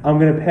amazing. I'm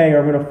going to pay or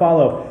I'm going to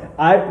follow.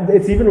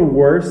 It's even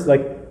worse.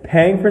 Like,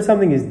 paying for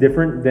something is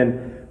different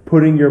than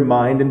putting your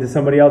mind into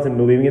somebody else and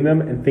believing in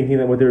them and thinking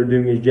that what they're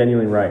doing is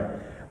genuinely right.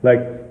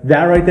 Like,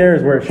 that right there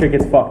is where shit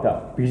gets fucked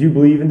up. Because you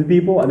believe into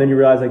people and then you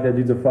realize, like, that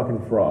dude's a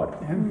fucking fraud.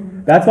 Yeah.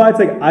 That's why it's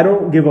like, I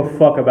don't give a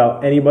fuck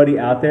about anybody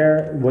out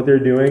there, what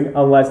they're doing,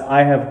 unless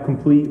I have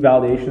complete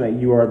validation that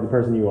you are the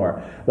person you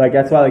are. Like,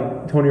 that's why,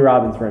 like, Tony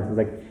Robbins, for instance,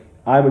 like,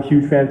 I'm a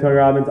huge fan of Tony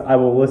Robbins. I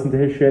will listen to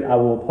his shit. I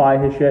will apply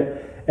his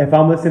shit. if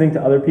I'm listening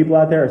to other people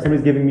out there or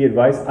somebody's giving me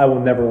advice, I will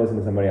never listen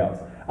to somebody else.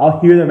 I'll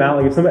hear them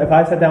out. Like if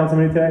I sat down with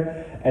somebody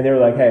today and they were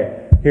like,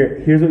 hey,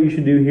 here's what you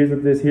should do, here's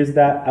what this, here's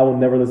that, I will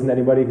never listen to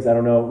anybody because I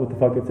don't know what the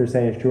fuck if they're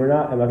saying is true or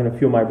not. I'm not going to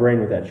fuel my brain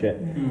with that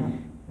shit.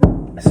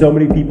 Mm-hmm. So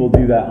many people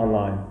do that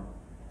online.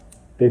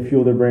 They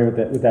fuel their brain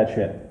with that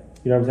shit.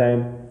 You know what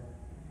I'm saying?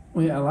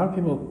 Well, yeah, a lot of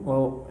people,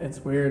 well, it's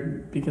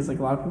weird because, like,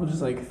 a lot of people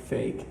just, like,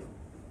 fake.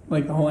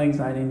 Like, the whole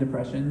anxiety and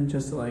depression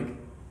just to, like,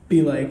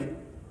 be like,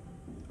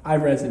 I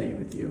resonate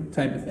with you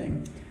type of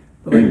thing.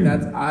 But,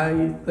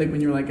 like, when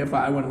you're like, if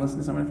I wouldn't listen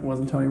to someone if it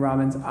wasn't Tony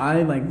Robbins,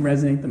 I, like,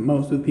 resonate the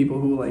most with people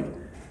who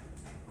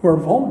are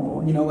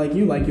vulnerable. You know, like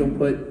you, like, you'll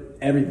put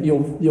everything,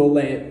 you'll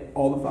lay it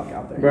all the fuck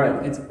out there.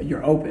 Right. You know?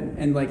 You're open.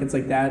 And, like, it's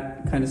like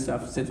that kind of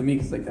stuff sits with me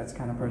because, like, that's the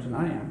kind of person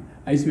I am.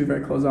 I used to be a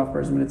very closed off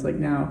person, but it's like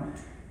now,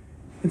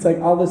 it's like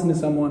I'll listen to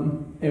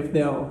someone if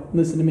they'll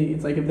listen to me.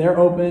 It's like if they're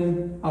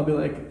open, I'll be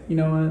like, you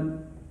know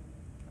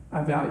what?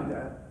 I value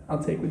that.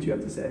 I'll take what you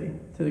have to say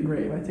to the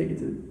grave. I take it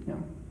to, you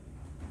know.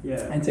 Yeah.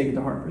 And take it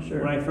to heart for sure.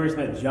 When I first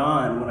met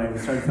John, when I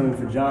started filming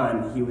for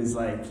John, he was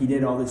like, he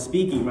did all this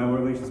speaking, my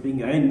motivational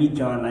speaking. I didn't meet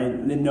John. I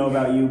didn't know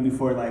about you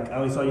before. Like, I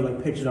always saw you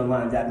like pictures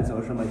online on Dapper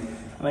Social. I'm like,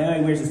 oh,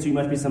 he wears this suit. He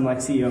must be some like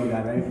CEO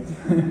guy,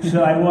 right?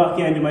 So I walk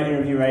in, do my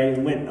interview, right? I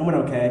went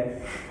okay.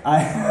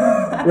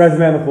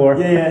 Resume on the floor.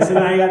 Yeah. So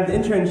then I got the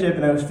internship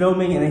and I was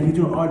filming, and then he was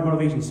doing art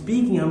motivation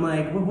speaking. I'm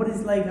like, well, what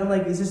is like? I'm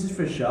like, is this just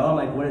for show? I'm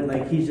like, what?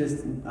 Like he's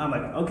just. I'm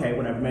like, okay,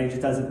 whatever. Man, he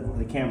just does it for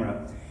the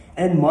camera.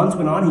 And months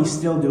went on, he's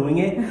still doing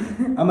it.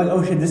 I'm like,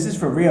 oh shit, this is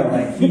for real.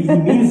 Like he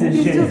means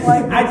this shit.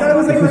 I thought it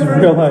was like the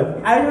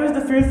first. I it was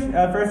the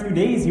first few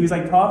days. He was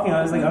like talking.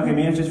 I was like, okay,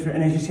 maybe it's just for,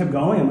 and it just kept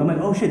going. I'm like,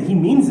 oh shit, he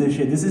means this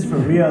shit. This is for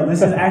real.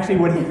 This is actually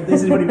what he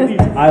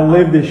believes. I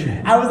live this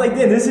shit. I was like,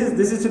 yeah, this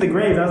is to the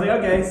grave. I was like,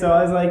 okay. So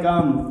I was like,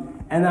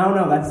 and I don't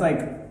know. That's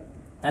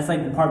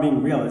like the part of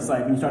being real. It's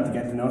like when you start to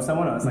get to know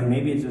someone, I was like,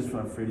 maybe it's just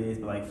for 3 days,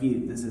 but like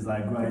this is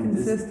like grind.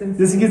 This is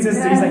consistency.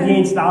 Yeah. He's like, he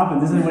ain't stopping.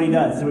 This is what he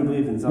does. This is what he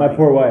believes in. So my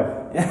poor wife.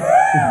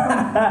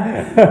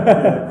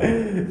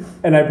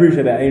 And I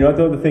appreciate that. And you know what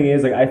though? The thing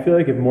is, like, I feel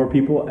like if more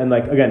people, and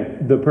like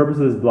again, the purpose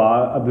of this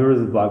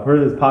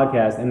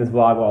podcast, and this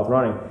vlog while it's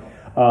running,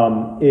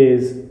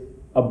 is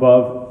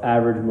above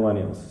average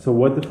millennials. So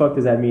what the fuck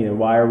does that mean, and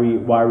why are we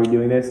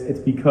doing this? It's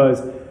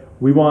because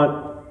we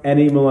want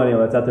any millennial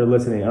that's out there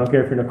listening. I don't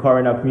care if you're in a car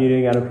right now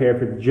commuting. I don't care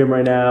if you're at the gym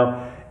right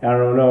now. I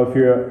don't know if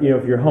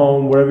you're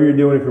home, whatever you're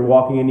doing. If you're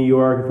walking in New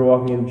York, if you're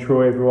walking in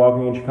Detroit, if you're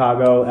walking in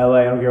Chicago,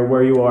 LA. I don't care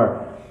where you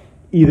are.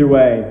 Either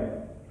way,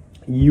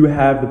 you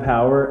have the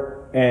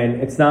power,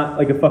 and it's not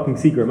like a fucking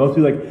secret. Most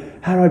people are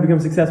like, how do I become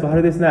successful? How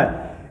do this and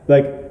that?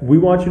 Like, we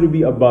want you to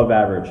be above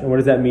average. And what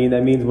does that mean?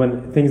 That means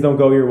when things don't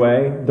go your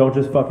way, don't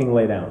just fucking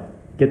lay down.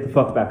 Get the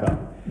fuck back up.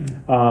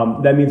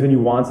 That means when you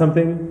want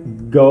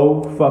something,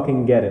 go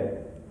fucking get it.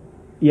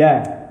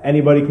 Yeah,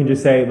 anybody can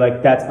just say,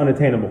 like, that's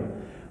unattainable.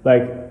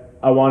 Like,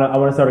 I want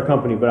to start a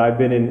company, but I've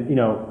been in,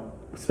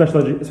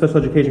 special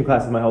education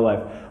classes my whole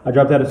life. I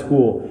dropped out of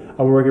school.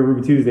 I work at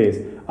Ruby Tuesdays.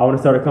 I want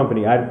to start a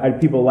company. I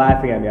had people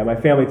laughing at me. I had my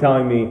family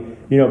telling me,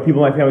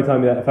 people in my family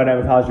telling me that if I didn't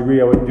have a college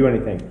degree, I wouldn't do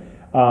anything.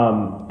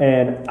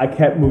 And I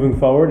kept moving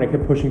forward, and I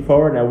kept pushing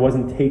forward, and I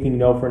wasn't taking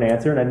no for an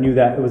answer, and I knew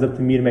that it was up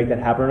to me to make that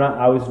happen or not.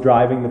 I was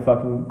driving the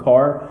fucking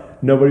car.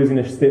 Nobody was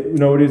going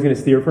to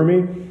steer for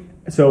me.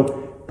 So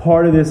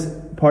part of this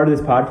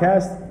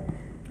podcast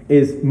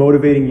is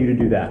motivating you to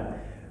do that.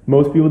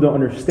 Most people don't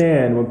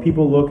understand when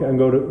people look and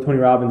go to Tony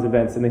Robbins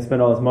events and they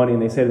spend all this money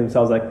and they say to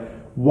themselves, like,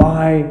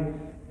 why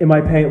do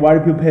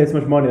people pay this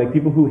much money? Like,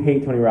 people who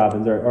hate Tony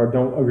Robbins or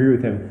don't agree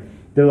with him,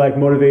 they're like,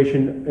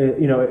 motivation,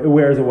 it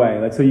wears away.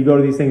 Like, so you go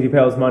to these things, you pay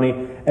all this money,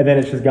 and then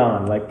it's just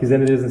gone, like, because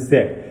then it doesn't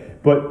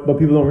stick. But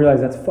people don't realize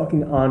that's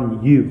fucking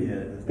on you.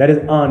 Yeah. That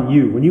is on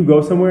you. When you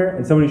go somewhere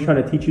and somebody's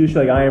trying to teach you this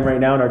shit, like I am right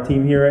now, and our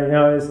team here right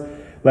now is,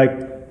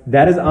 like,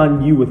 that is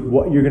on you with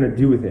what you're going to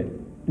do with it.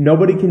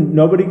 Nobody,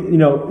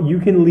 you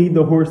can lead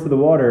the horse to the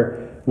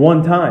water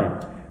one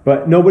time,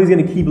 but nobody's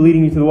going to keep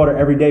leading you to the water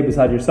every day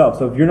besides yourself.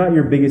 So if you're not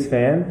your biggest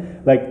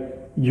fan, like,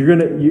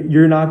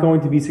 you're not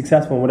going to be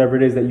successful in whatever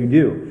it is that you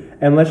do.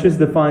 And let's just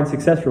define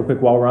success real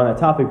quick while we're on that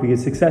topic,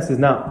 because success is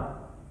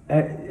not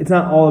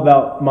all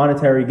about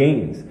monetary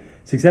gains.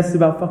 Success is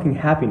about fucking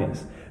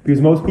happiness. Because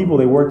most people,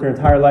 they work their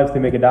entire lives to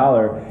make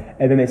 $1,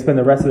 and then they spend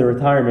the rest of their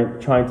retirement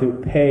trying to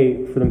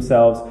pay for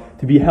themselves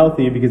to be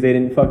healthy because they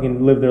didn't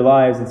fucking live their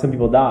lives, and some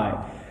people die.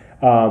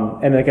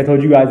 And like I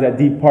told you guys, that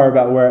deep part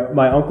about where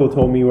my uncle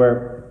told me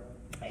where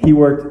he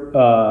worked,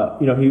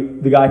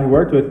 the guy he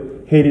worked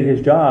with hated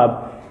his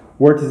job,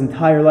 worked his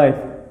entire life,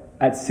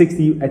 at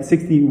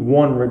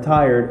 61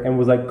 retired, and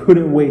was like,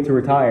 couldn't wait to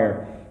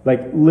retire.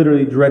 Like,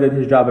 literally dreaded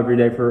his job every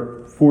day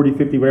for 40,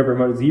 50, whatever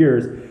it was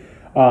years.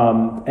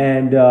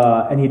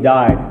 And he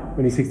died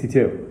when he's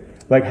 62.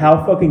 Like,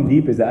 how fucking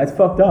deep is that? It's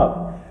fucked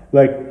up.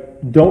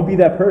 Like, don't be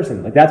that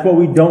person. Like, that's what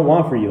we don't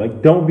want for you.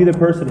 Like, don't be the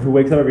person who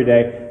wakes up every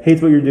day,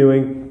 hates what you're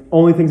doing,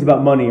 only thinks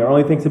about money, or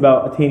only thinks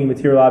about attaining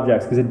material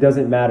objects, because it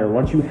doesn't matter.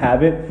 Once you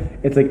have it,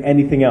 it's like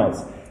anything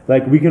else.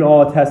 Like we can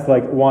all attest to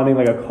like wanting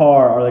like a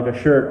car or like a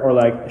shirt or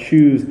like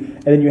shoes,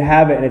 and then you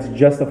have it and it's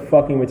just a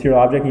fucking material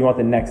object and you want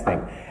the next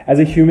thing. As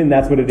a human,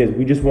 that's what it is.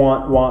 We just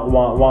want,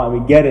 and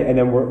we get it and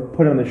then we're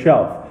put it on the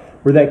shelf.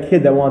 We're that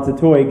kid that wants a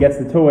toy, gets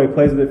the toy,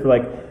 plays with it for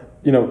like,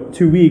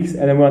 2 weeks,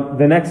 and then want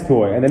the next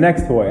toy and the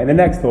next toy and the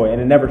next toy,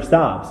 and it never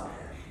stops.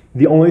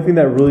 The only thing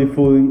that really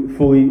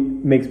fully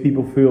makes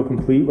people feel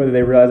complete, whether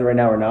they realize it right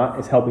now or not,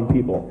 is helping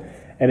people.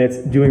 And it's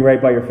doing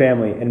right by your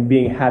family and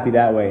being happy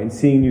that way and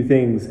seeing new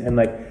things. And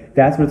like,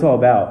 that's what it's all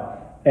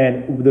about.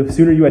 And the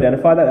sooner you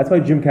identify that, that's why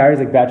Jim Carrey's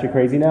like batshit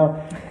crazy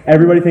now.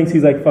 Everybody thinks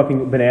he's like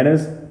fucking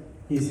bananas.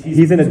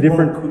 He's in a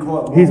different,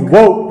 woke. He's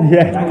woke.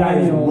 Yeah. That guy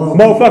is woke.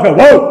 Motherfucker,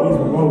 woke. He's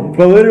woke.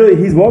 But literally,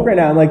 he's woke right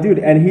now. I'm like, dude,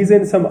 and he's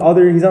on some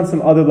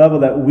other level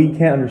that we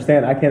can't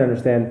understand. I can't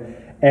understand.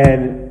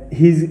 And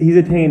he's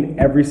attained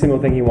every single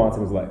thing he wants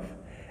in his life.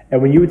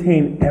 And when you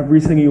attain every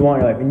single you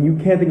want in your life, and you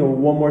can't think of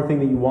one more thing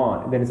that you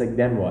want, then it's like,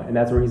 then what? And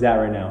that's where he's at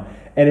right now.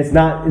 And it's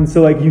not, and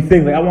so like you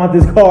think like, I want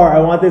this car, I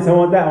want this, I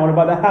want that, I want to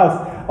buy the house,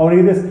 I want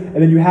to get this, and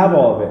then you have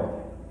all of it.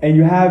 And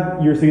you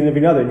have your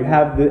significant other, and you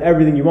have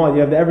everything you want,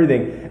 you have the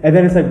everything. And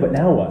then it's like, but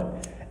now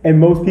what? And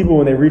most people,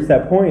 when they reach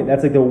that point,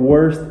 that's like the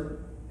worst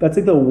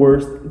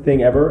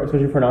thing ever,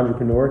 especially for an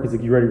entrepreneur, because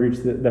like you already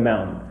reached the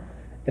mountain.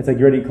 It's like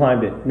you already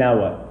climbed it, now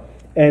what?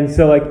 And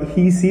so like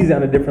he sees it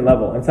on a different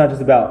level. And it's not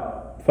just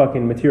about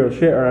fucking material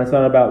shit, or it's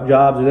not about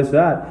jobs or this or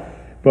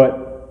that,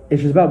 but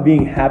it's just about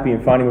being happy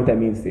and finding what that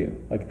means to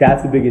you. Like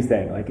that's the biggest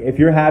thing. Like if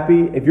you're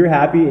happy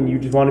and you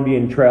just want to be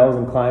in trails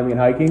and climbing and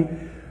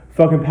hiking,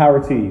 fucking power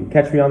to you.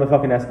 Catch me on the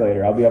fucking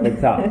escalator. I'll be up at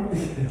the top.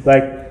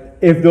 Like,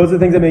 if those are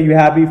things that make you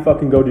happy,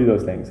 fucking go do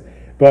those things.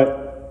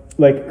 But,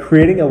 like,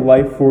 creating a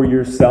life for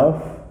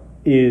yourself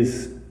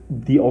is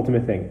the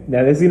ultimate thing.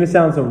 Now, this is going to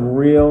sound some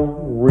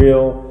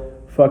real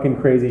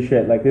fucking crazy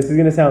shit. Like, this is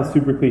going to sound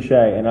super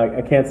cliche, and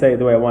I can't say it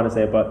the way I want to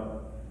say it,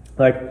 but,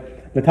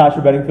 like,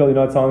 Natasha Bedingfield, you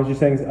know what song she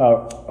sings?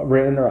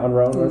 Written or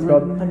Unwritten, what it's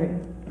called?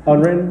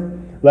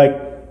 Unwritten.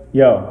 Like,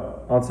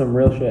 yo, on some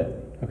real shit,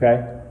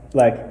 okay?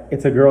 Like,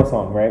 it's a girl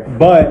song, right?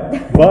 But,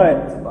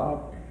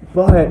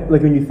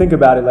 like, when you think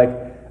about it, like,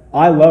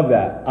 I love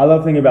that. I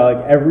love thinking about,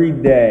 like, every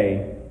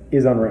day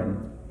is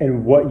unwritten.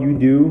 And what you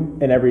do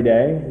in every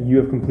day, you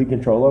have complete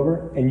control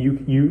over. And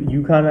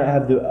you kind of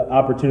have the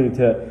opportunity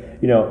to,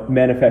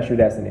 manifest your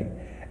destiny.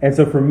 And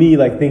so for me,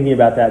 like, thinking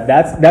about that,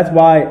 that's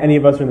why any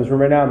of us are in this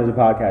room right now, and there's a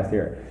podcast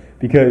here.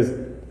 Because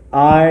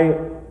I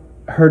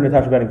heard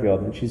Natasha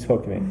Bedingfield, and she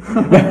spoke to me.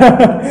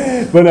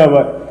 But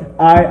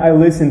I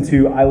listen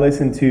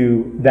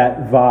to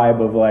that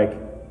vibe of like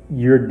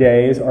your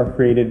days are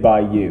created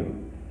by you,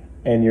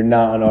 and you're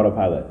not on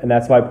autopilot. And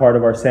that's why part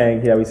of our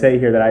saying that we say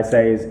here, that I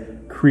say, is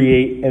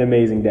create an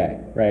amazing day,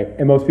 right?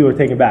 And most people are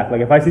taken back.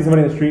 Like if I see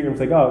somebody in the street and I'm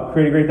like, oh,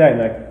 create a great day, and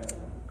like,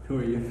 who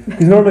are you?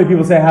 Because normally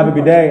people say have a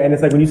good day, and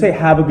it's like when you say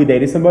have a good day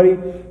to somebody,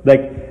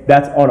 like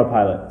that's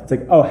autopilot. It's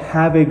like, oh,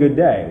 have a good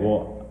day.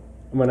 Well,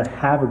 I'm going to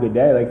have a good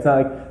day. Like, it's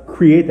not like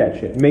create that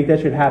shit. Make that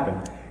shit happen.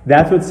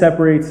 That's what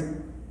separates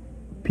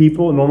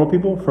people, normal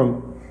people,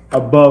 from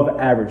above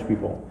average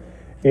people.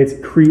 It's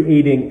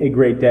creating a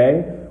great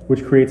day,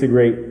 which creates a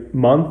great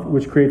month,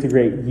 which creates a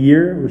great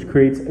year, which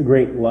creates a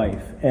great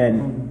life.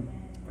 And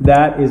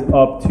that is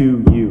up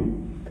to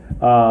you.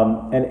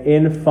 And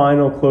in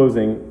final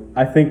closing,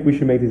 I think we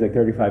should make these like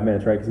 35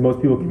 minutes, right? Because most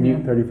people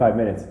commute 35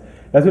 minutes.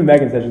 That's what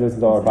Megan said. She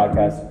listens to all our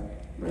podcasts.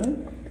 Really?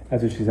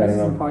 That's what she said. I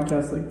don't know.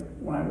 Podcasts like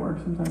when I work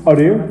sometimes. Oh,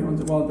 do you?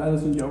 Well, I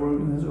listen to Joe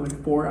Rogan. Those are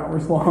like 4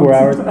 hours long. 4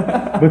 hours.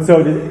 But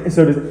so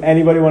does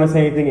anybody want to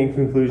say anything in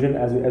conclusion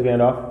as we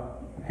end off?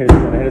 Hit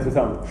us with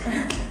something.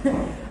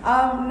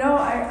 No,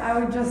 I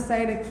would just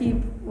say to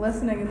keep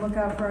listening and look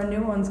out for our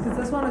new ones, because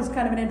this one is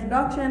kind of an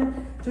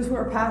introduction, just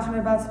what we're passionate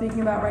about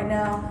speaking about right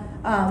now.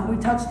 We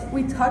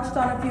touched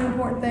on a few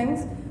important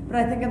things, but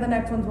I think in the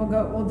next ones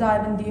we'll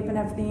dive in deep and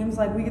have themes.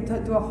 Like we could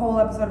do a whole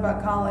episode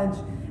about college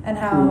and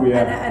how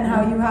and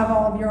how you have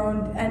all of your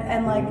own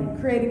and like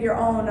creating your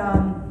own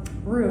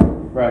route.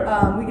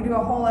 Right. We could do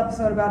a whole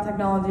episode about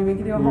technology. We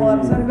could do a whole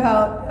episode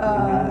about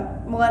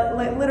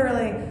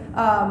literally.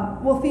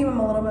 We'll theme them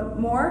a little bit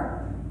more.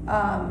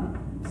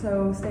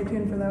 So stay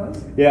tuned for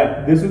those.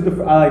 Yeah,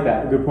 I like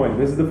that. Good point.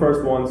 This is the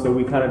first one, so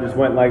we kind of just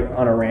went like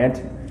on a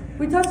rant.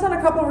 We touched on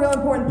a couple real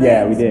important things.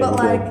 Yeah, we did.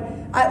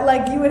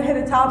 But you would hit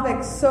a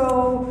topic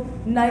so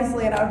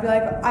nicely, and I would be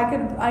like,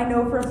 I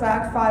know for a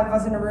fact 5 of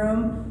us in a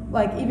room,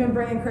 like even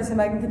bringing Chris and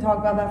Megan, could talk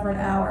about that for an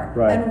hour,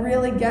 right, and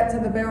really get to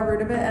the bare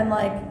root of it, and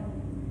like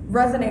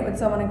resonate with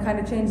someone and kind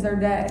of change their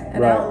day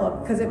and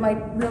outlook, because it might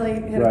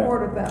really hit a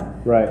chord with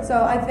them. Right.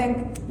 So I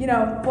think,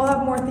 we'll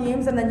have more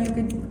themes, and then you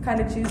could kind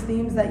of choose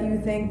themes that you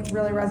think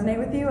really resonate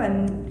with you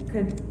and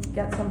could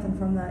get something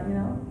from that,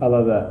 I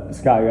love that.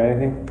 Scott, you got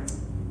anything?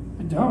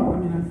 I don't. I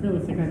mean, I really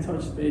think I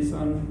touched base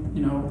on,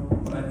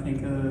 what I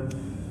think of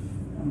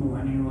a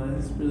millennial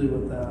is, really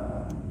what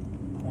the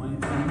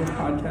point of the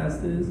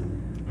podcast is.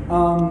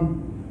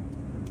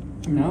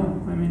 No,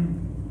 I mean...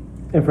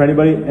 And for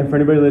anybody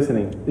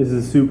listening, this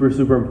is super,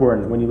 super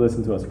important when you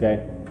listen to us,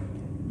 okay?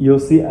 You'll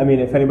see,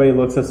 if anybody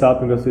looks us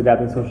up and goes to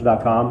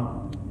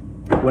adaptingsocial.com,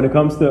 When it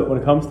comes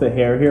to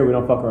hair here, we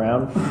don't fuck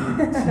around.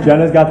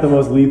 Jenna's got the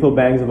most lethal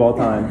bangs of all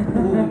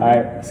time. All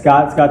right,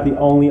 Scott's got the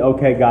only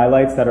okay guy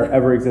lights that are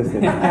ever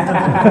existed.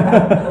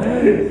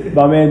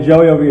 My man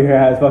Joey over here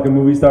has fucking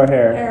movie star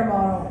hair. Hair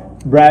model.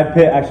 Brad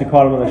Pitt actually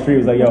caught him on the street. He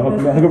was like, "Yo, hook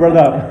a brother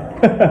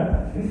up."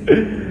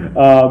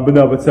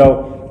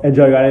 And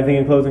Joey, got anything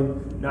in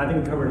closing? No, I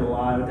think we covered a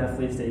lot. But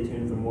definitely stay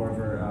tuned for more of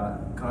our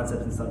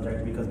concepts and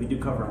subjects because we do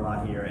cover a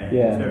lot here, and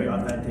it's very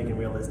authentic and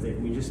realistic.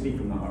 We just speak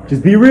from the heart.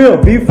 Just be real.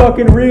 Be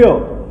fucking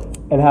real.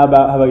 And how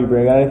about you,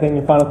 Bri? Got anything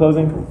in final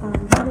closing?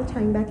 Kind of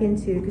tying back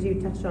into, because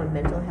you touched on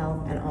mental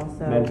health and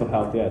also mental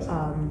health, yes.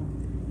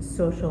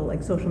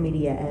 Social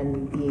media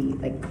and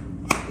the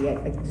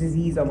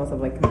disease almost of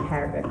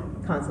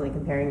constantly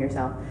comparing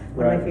yourself.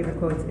 One of my favorite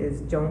quotes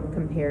is, "Don't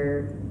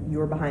compare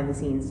your behind the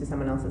scenes to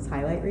someone else's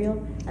highlight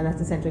reel," and that's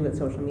essentially what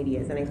social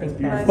media is. And I think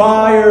that's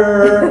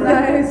fire.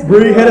 Nice.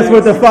 Bri, hit us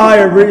with the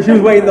fire, Bri. She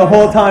was waiting the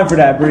whole time for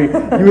that, Bri.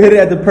 You hit it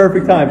at the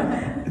perfect time.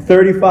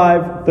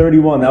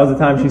 35-31. That was the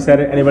time she said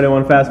it. Anybody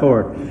want to fast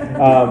forward?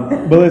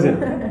 But listen,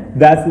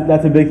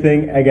 that's a big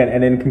thing. Again,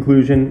 and in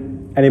conclusion,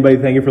 anybody,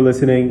 thank you for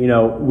listening. You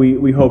know,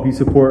 we hope you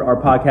support our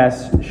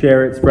podcast,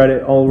 share it, spread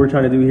it. All we're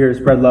trying to do here is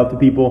spread love to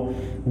people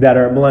that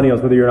are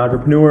millennials, whether you're an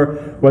entrepreneur,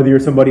 whether you're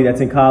somebody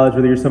that's in college,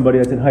 whether you're somebody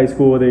that's in high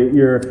school, whether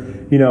you're,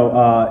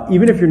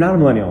 even if you're not a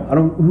millennial,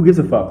 who gives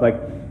a fuck? Like,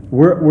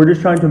 we're just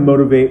trying to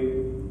motivate,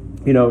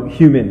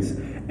 humans.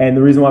 And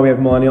the reason why we have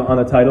millennial on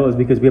the title is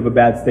because we have a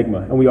bad stigma,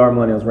 and we are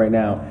millennials right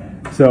now.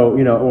 So,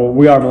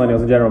 we are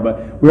millennials in general,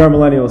 but we are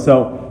millennials,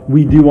 so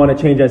we do want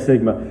to change that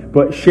stigma.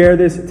 But share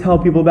this, tell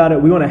people about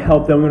it. We want to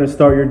help them. We want to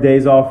start your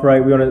days off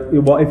right. We want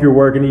to, if you're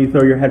working and you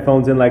throw your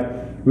headphones in,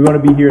 we want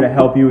to be here to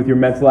help you with your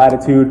mental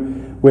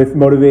attitude, with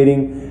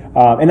motivating,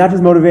 and not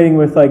just motivating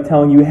with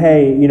telling you,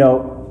 hey,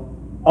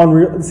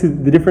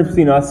 the difference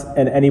between us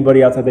and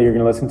anybody else out there you're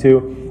going to listen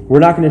to, we're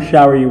not going to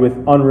shower you with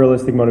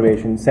unrealistic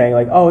motivation, saying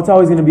oh, it's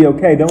always going to be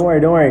okay. Don't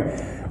worry.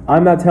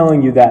 I'm not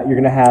telling you that you're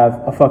going to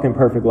have a fucking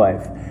perfect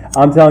life.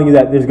 I'm telling you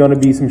that there's going to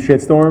be some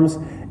shitstorms,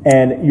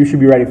 and you should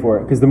be ready for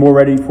it. Because the more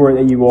ready for it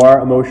that you are,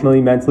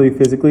 emotionally, mentally,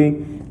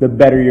 physically, the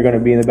better you're going to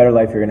be and the better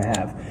life you're going to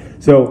have.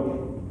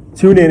 So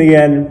tune in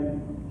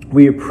again.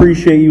 We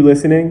appreciate you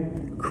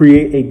listening.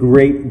 Create a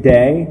great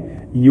day.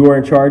 You are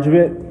in charge of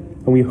it.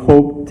 And we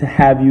hope to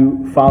have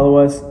you follow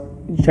us.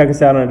 Check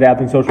us out on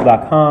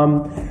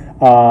adaptingsocial.com.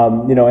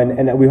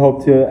 And we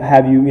hope to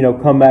have you,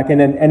 come back. And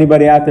then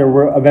anybody out there,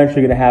 we're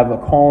eventually going to have a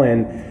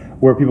call-in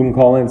where people can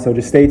call in. So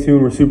just stay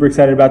tuned. We're super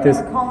excited about this.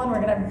 We're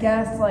going to have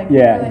guests.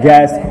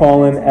 Guests,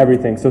 call-in,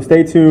 everything. So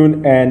stay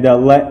tuned and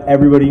let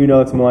everybody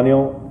that's a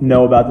millennial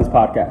know about this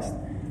podcast.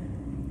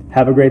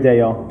 Have a great day,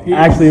 y'all. Peace.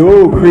 Actually,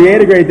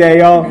 create a great day,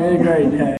 y'all. Create a great day.